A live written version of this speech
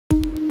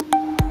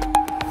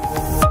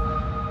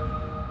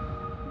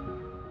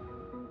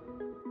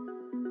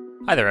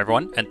Hi there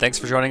everyone, and thanks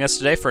for joining us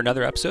today for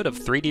another episode of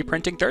 3D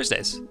Printing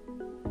Thursdays.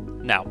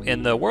 Now,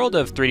 in the world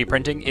of 3D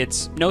printing,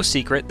 it's no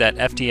secret that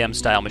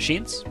FDM-style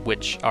machines,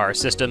 which are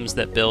systems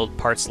that build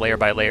parts layer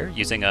by layer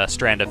using a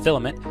strand of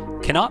filament,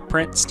 cannot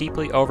print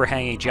steeply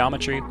overhanging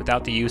geometry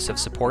without the use of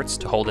supports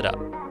to hold it up.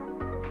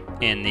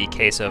 In the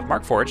case of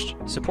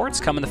Markforged,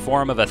 supports come in the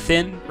form of a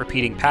thin,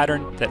 repeating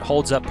pattern that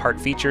holds up part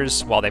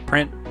features while they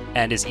print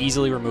and is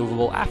easily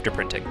removable after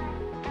printing.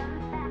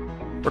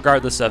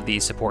 Regardless of the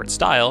support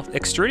style,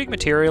 extruding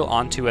material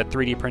onto a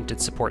 3D printed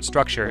support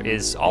structure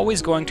is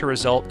always going to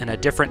result in a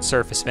different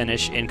surface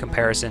finish in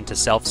comparison to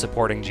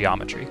self-supporting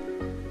geometry.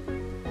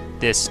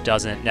 This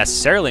doesn't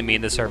necessarily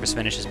mean the surface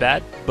finish is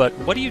bad, but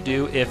what do you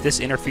do if this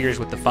interferes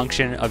with the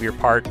function of your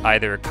part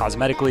either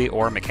cosmetically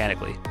or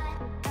mechanically?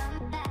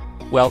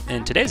 Well,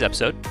 in today's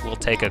episode, we'll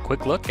take a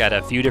quick look at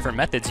a few different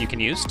methods you can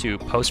use to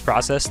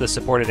post-process the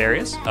supported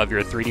areas of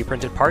your 3D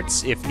printed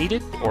parts if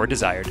needed or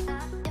desired.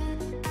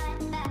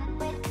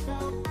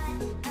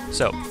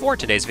 So, for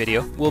today's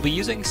video, we'll be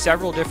using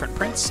several different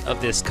prints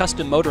of this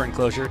custom motor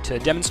enclosure to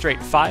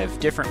demonstrate 5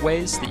 different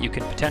ways that you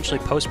can potentially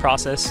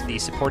post-process the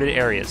supported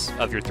areas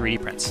of your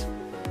 3D prints.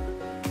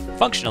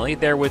 Functionally,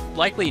 there would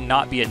likely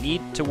not be a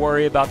need to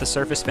worry about the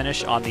surface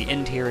finish on the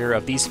interior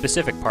of these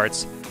specific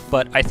parts,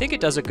 but I think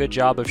it does a good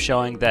job of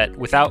showing that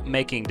without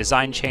making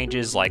design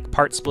changes like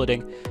part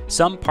splitting,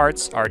 some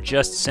parts are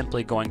just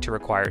simply going to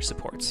require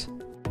supports.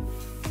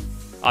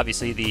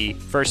 Obviously, the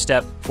first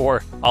step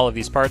for all of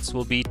these parts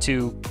will be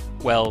to,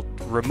 well,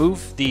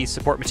 remove the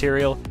support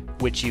material,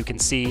 which you can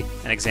see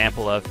an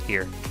example of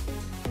here.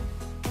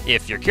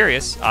 If you're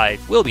curious, I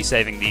will be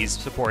saving these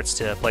supports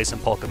to play some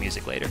polka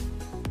music later.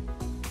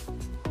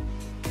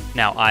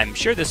 Now, I'm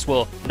sure this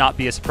will not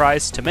be a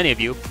surprise to many of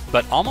you,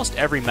 but almost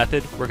every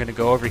method we're going to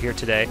go over here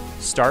today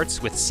starts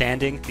with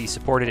sanding the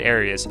supported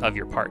areas of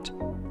your part.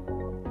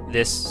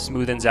 This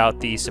smoothens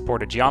out the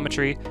supported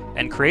geometry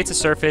and creates a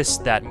surface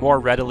that more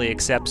readily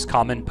accepts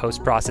common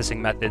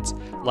post-processing methods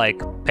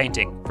like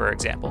painting, for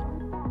example.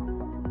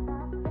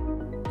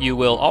 You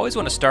will always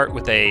want to start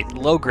with a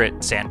low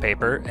grit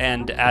sandpaper,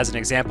 and as an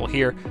example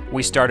here,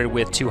 we started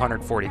with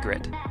 240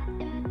 grit.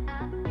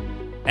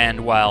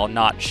 And while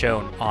not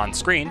shown on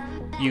screen,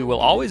 you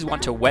will always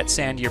want to wet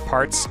sand your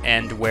parts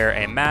and wear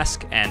a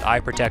mask and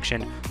eye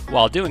protection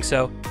while doing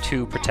so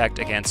to protect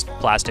against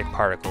plastic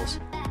particles.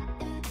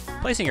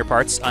 Placing your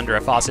parts under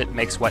a faucet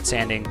makes wet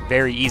sanding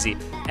very easy,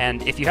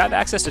 and if you have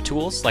access to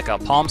tools like a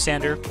palm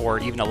sander or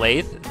even a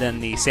lathe, then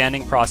the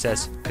sanding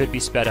process could be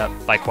sped up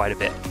by quite a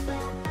bit.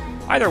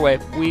 Either way,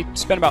 we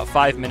spent about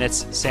 5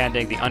 minutes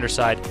sanding the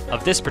underside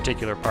of this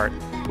particular part,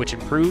 which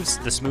improves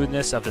the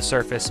smoothness of the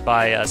surface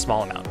by a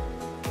small amount.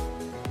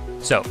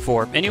 So,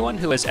 for anyone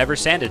who has ever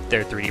sanded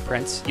their 3D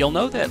prints, you'll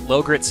know that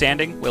low grit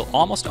sanding will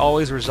almost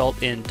always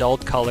result in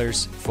dulled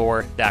colors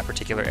for that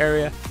particular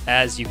area,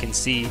 as you can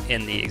see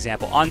in the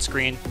example on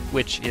screen,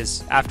 which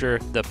is after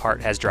the part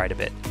has dried a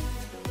bit.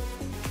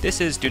 This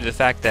is due to the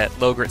fact that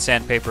low grit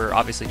sandpaper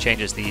obviously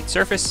changes the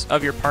surface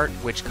of your part,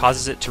 which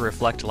causes it to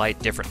reflect light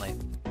differently.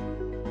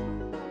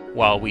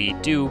 While we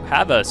do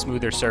have a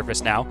smoother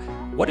surface now,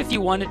 what if you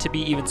want it to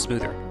be even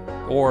smoother?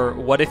 Or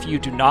what if you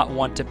do not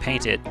want to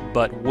paint it,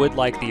 but would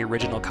like the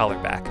original color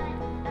back?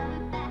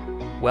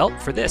 Well,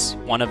 for this,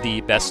 one of the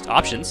best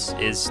options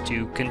is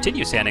to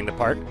continue sanding the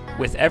part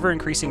with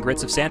ever-increasing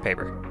grits of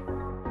sandpaper.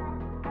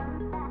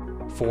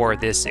 For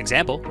this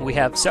example, we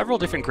have several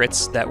different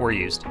grits that were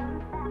used.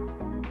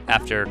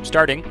 After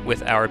starting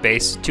with our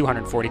base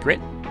 240 grit,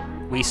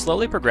 we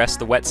slowly progressed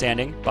the wet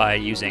sanding by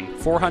using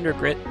 400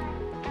 grit,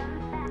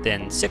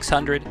 then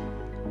 600,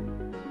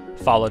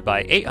 followed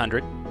by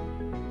 800,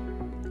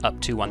 up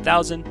to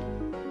 1000,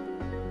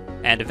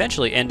 and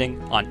eventually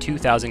ending on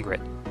 2000 grit.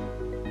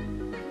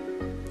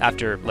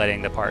 After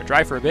letting the part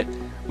dry for a bit,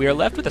 we are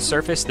left with a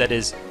surface that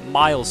is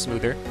miles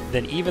smoother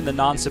than even the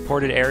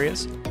non-supported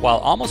areas, while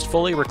almost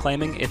fully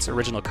reclaiming its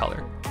original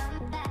color.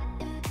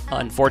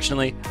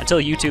 Unfortunately, until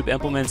YouTube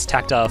implements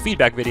tactile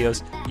feedback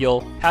videos,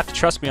 you'll have to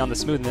trust me on the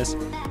smoothness,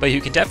 but you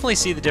can definitely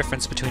see the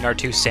difference between our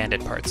two sanded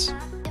parts.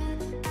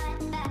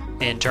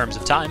 In terms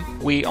of time,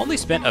 we only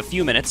spent a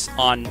few minutes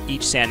on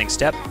each sanding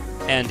step,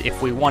 and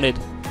if we wanted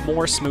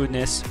more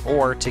smoothness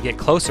or to get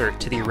closer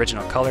to the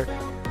original color,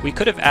 we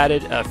could have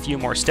added a few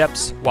more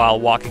steps while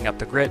walking up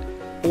the grit,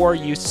 or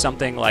used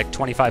something like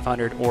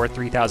 2500 or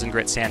 3000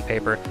 grit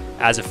sandpaper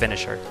as a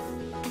finisher.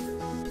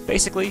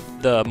 Basically,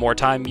 the more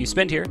time you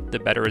spend here, the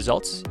better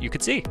results you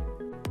could see.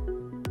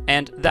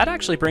 And that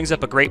actually brings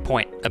up a great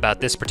point about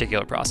this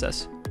particular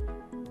process.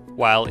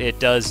 While it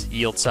does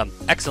yield some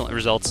excellent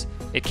results,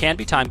 it can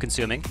be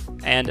time-consuming,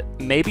 and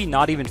maybe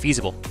not even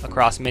feasible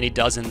across many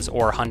dozens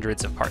or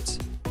hundreds of parts.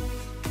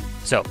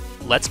 So,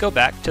 let's go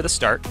back to the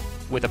start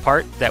with a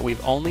part that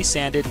we've only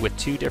sanded with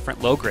 2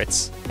 different low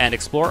grits, and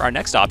explore our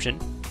next option,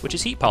 which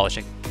is heat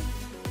polishing.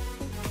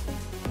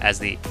 As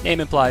the name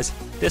implies,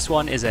 this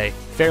one is a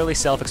fairly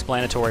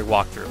self-explanatory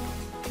walkthrough.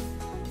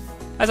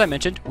 As I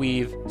mentioned,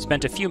 we've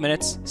spent a few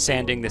minutes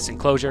sanding this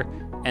enclosure,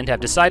 and have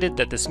decided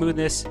that the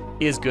smoothness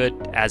is good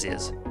as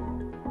is.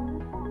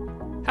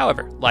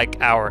 However, like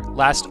our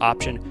last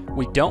option,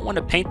 we don't want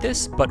to paint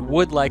this, but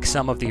would like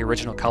some of the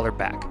original color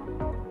back.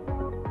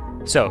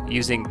 So,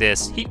 using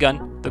this heat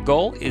gun, the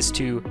goal is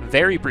to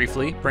very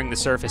briefly bring the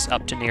surface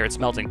up to near its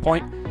melting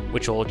point,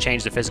 which will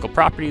change the physical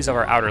properties of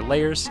our outer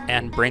layers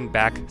and bring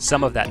back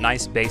some of that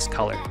nice base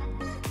color.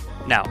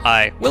 Now,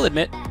 I will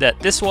admit that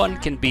this one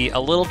can be a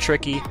little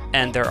tricky,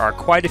 and there are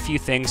quite a few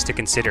things to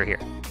consider here.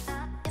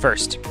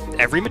 First,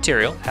 every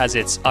material has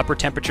its upper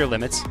temperature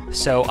limits,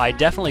 so I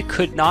definitely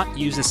could not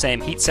use the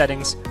same heat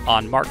settings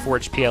on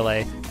Markforged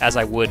PLA as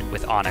I would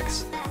with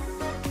Onyx.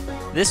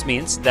 This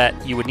means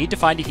that you would need to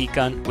find a heat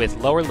gun with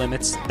lower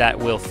limits that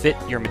will fit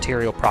your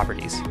material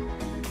properties.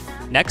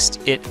 Next,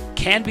 it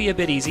can be a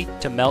bit easy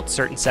to melt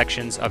certain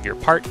sections of your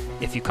part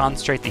if you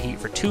concentrate the heat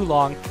for too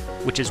long,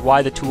 which is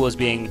why the tool is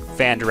being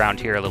fanned around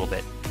here a little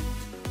bit.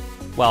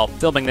 While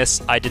filming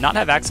this, I did not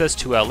have access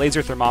to a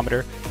laser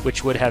thermometer,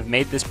 which would have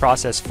made this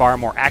process far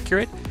more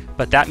accurate,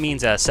 but that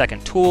means a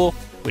second tool,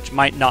 which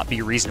might not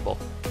be reasonable.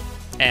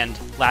 And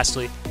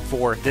lastly,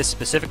 for this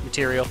specific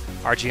material,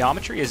 our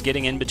geometry is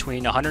getting in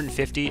between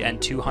 150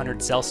 and 200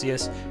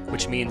 Celsius,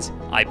 which means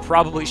I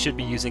probably should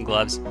be using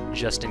gloves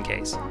just in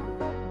case.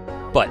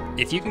 But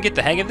if you can get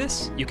the hang of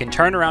this, you can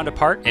turn around a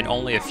part in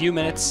only a few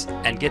minutes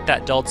and get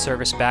that dulled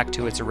surface back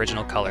to its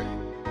original color.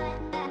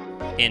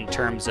 In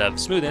terms of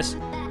smoothness,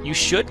 you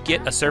should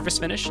get a surface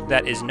finish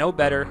that is no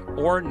better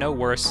or no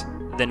worse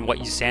than what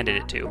you sanded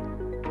it to.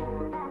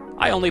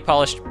 I only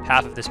polished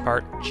half of this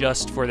part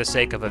just for the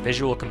sake of a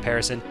visual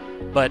comparison,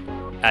 but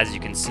as you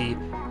can see,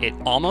 it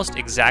almost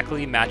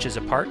exactly matches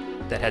a part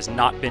that has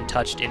not been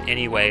touched in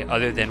any way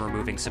other than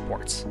removing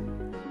supports.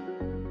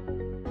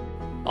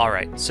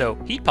 Alright, so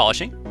heat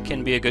polishing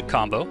can be a good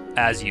combo,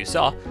 as you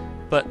saw,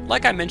 but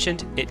like I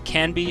mentioned, it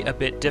can be a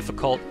bit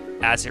difficult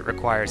as it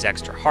requires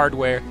extra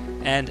hardware,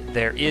 and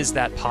there is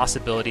that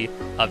possibility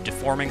of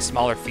deforming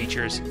smaller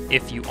features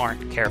if you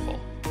aren't careful.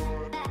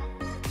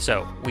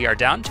 So we are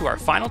down to our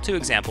final two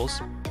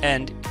examples,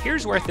 and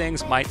here's where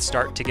things might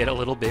start to get a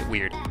little bit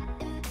weird.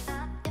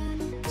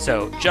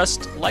 So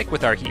just like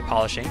with our heat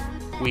polishing,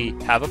 we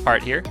have a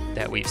part here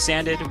that we've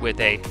sanded with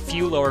a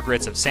few lower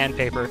grits of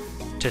sandpaper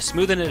to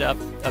smoothen it up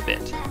a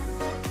bit.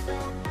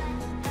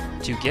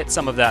 To get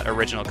some of that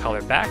original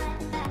color back,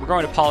 we're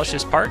going to polish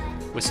this part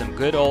with some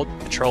good old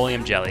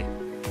petroleum jelly.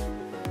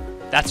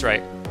 That's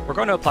right, we're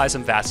going to apply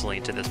some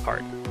Vaseline to this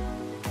part.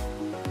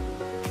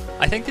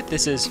 I think that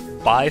this is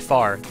by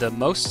far the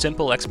most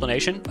simple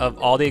explanation of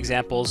all the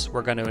examples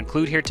we're going to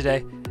include here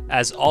today,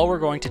 as all we're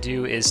going to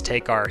do is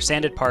take our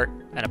sanded part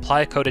and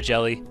apply a coat of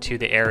jelly to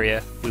the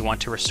area we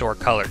want to restore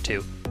color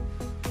to.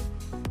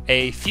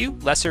 A few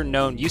lesser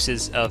known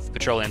uses of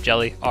petroleum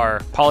jelly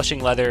are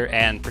polishing leather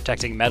and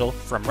protecting metal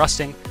from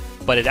rusting,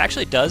 but it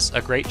actually does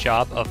a great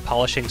job of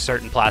polishing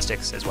certain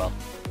plastics as well.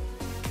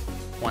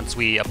 Once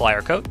we apply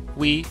our coat,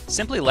 we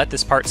simply let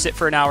this part sit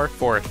for an hour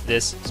for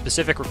this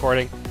specific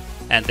recording,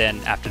 and then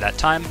after that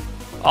time,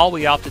 all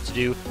we opted to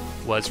do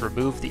was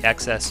remove the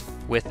excess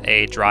with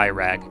a dry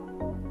rag.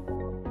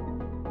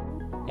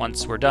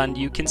 Once we're done,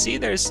 you can see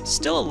there's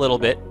still a little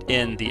bit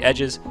in the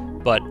edges,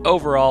 but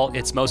overall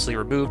it's mostly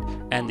removed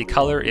and the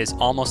color is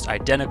almost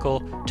identical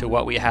to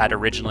what we had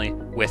originally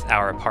with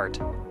our part.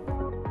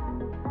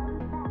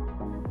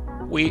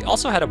 We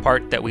also had a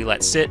part that we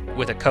let sit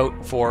with a coat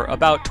for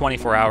about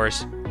 24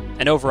 hours,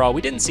 and overall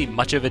we didn't see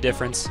much of a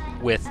difference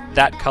with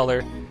that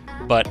color,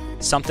 but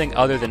something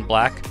other than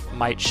black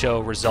might show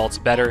results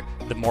better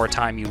the more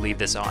time you leave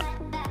this on.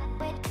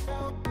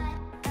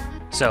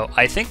 So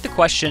I think the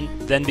question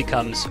then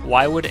becomes,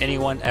 why would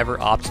anyone ever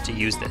opt to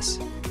use this?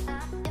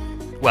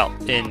 Well,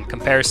 in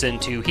comparison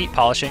to heat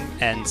polishing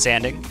and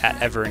sanding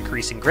at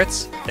ever-increasing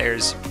grits,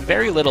 there's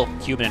very little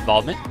human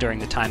involvement during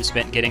the time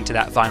spent getting to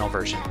that final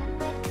version.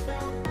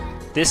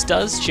 This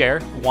does share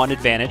one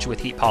advantage with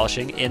heat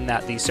polishing in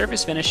that the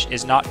surface finish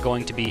is not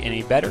going to be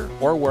any better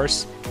or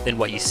worse than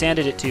what you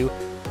sanded it to,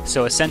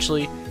 so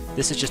essentially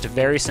this is just a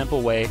very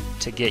simple way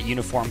to get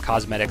uniform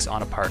cosmetics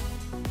on a part.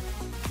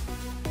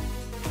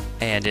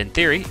 And in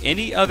theory,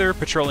 any other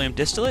petroleum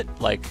distillate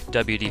like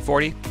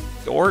WD-40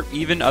 or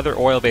even other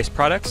oil-based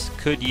products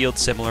could yield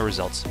similar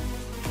results.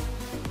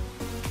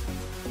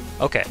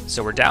 Okay,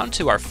 so we're down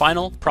to our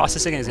final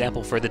processing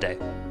example for the day.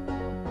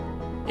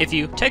 If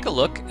you take a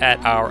look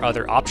at our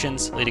other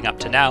options leading up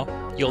to now,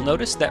 you'll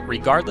notice that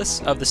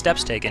regardless of the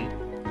steps taken,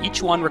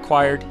 each one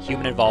required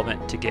human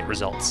involvement to get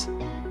results.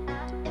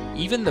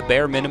 Even the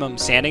bare minimum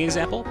sanding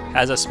example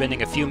has us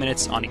spending a few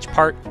minutes on each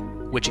part,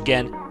 which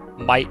again,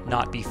 might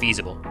not be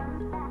feasible.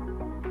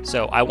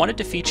 So I wanted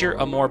to feature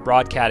a more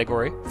broad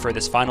category for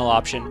this final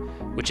option,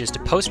 which is to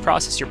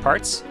post-process your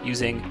parts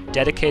using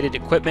dedicated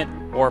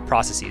equipment or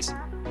processes.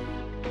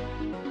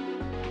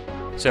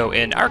 So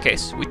in our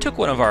case, we took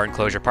one of our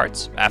enclosure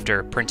parts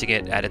after printing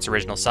it at its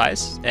original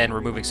size and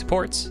removing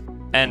supports,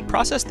 and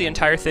processed the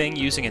entire thing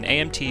using an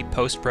AMT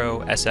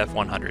PostPro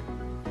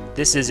SF100.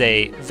 This is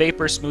a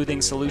vapor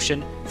smoothing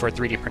solution for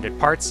 3D printed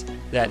parts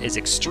that is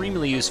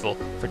extremely useful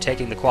for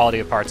taking the quality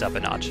of parts up a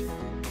notch.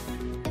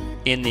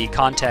 In the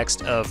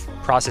context of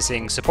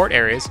processing support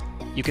areas,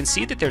 you can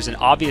see that there's an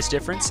obvious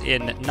difference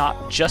in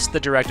not just the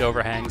direct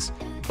overhangs,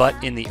 but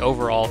in the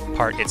overall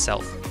part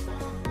itself.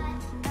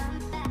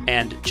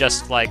 And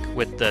just like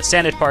with the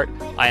sanded part,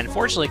 I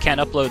unfortunately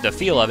can't upload the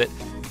feel of it,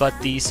 but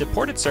the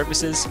supported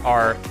surfaces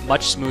are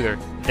much smoother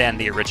than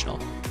the original.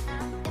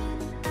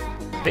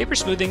 Vapor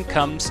smoothing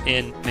comes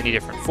in many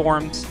different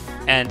forms,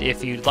 and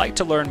if you'd like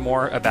to learn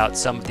more about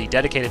some of the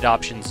dedicated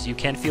options, you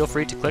can feel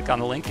free to click on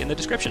the link in the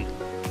description.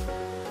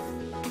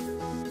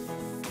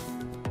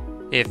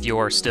 If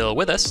you're still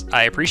with us,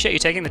 I appreciate you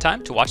taking the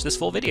time to watch this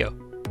full video.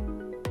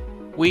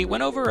 We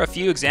went over a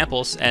few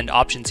examples and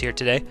options here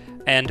today,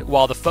 and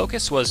while the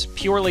focus was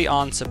purely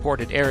on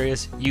supported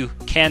areas, you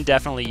can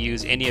definitely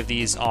use any of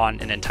these on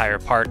an entire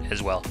part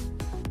as well.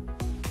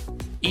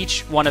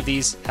 Each one of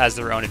these has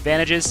their own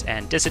advantages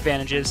and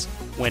disadvantages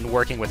when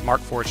working with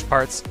Markforged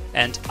parts,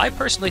 and I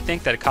personally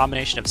think that a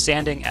combination of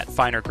sanding at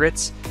finer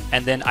grits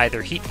and then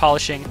either heat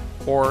polishing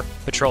or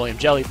petroleum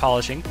jelly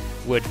polishing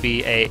would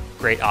be a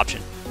great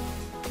option.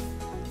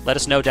 Let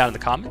us know down in the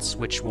comments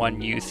which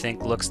one you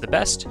think looks the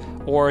best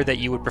or that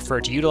you would prefer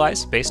to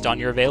utilize based on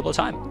your available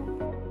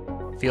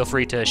time. Feel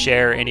free to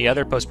share any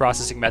other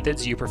post-processing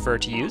methods you prefer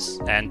to use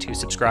and to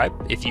subscribe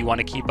if you want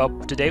to keep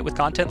up to date with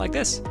content like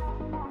this.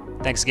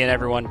 Thanks again,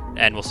 everyone,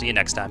 and we'll see you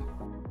next time.